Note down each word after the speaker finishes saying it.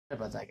Sorry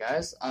about that,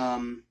 guys.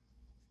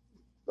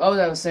 What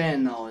I was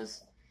saying though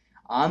is,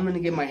 I'm gonna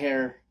get my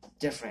hair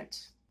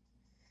different.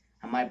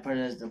 I might put it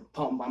as the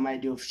pump. I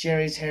might do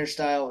Sherry's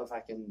hairstyle if I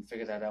can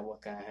figure that out.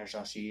 What kind of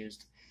hairstyle she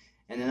used,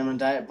 and then I'm gonna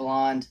dye it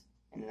blonde,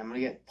 and then I'm gonna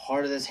get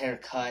part of this hair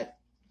cut,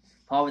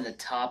 probably the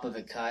top of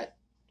it cut.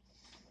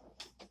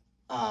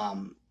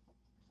 Um.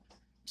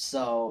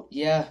 So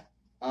yeah.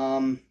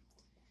 Um.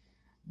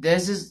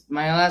 This is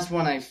my last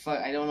one. I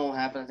don't know what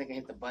happened. I think I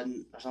hit the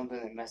button or something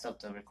that messed up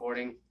the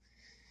recording.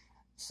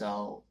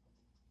 So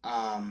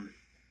um.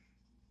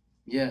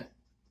 Yeah.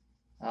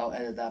 I'll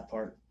edit that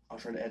part. I'll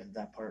try to edit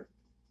that part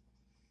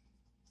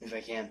if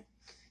I can.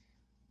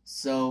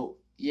 So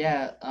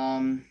yeah,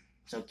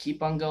 so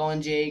keep on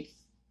going, Jake.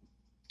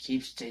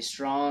 Stay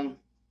strong,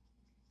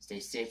 stay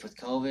safe with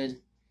COVID,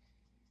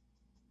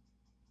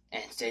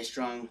 and stay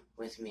strong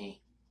with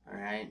me. All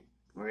right,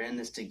 we're in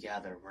this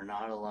together. We're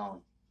not alone.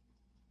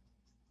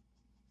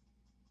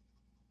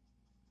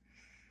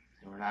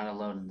 We're not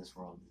alone in this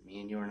world.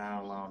 Me and you are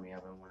not alone. We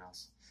have everyone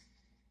else.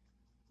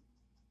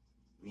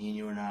 Me and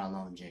you are not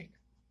alone, Jake.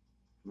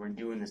 We're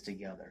doing this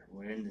together.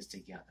 We're in this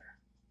together.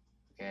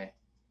 Okay.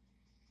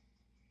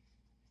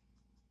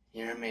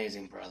 You're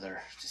amazing,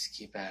 brother. Just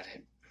keep at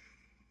it.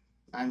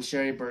 I'm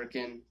Sherry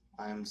Birkin.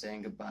 I'm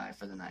saying goodbye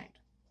for the night.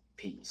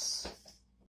 Peace.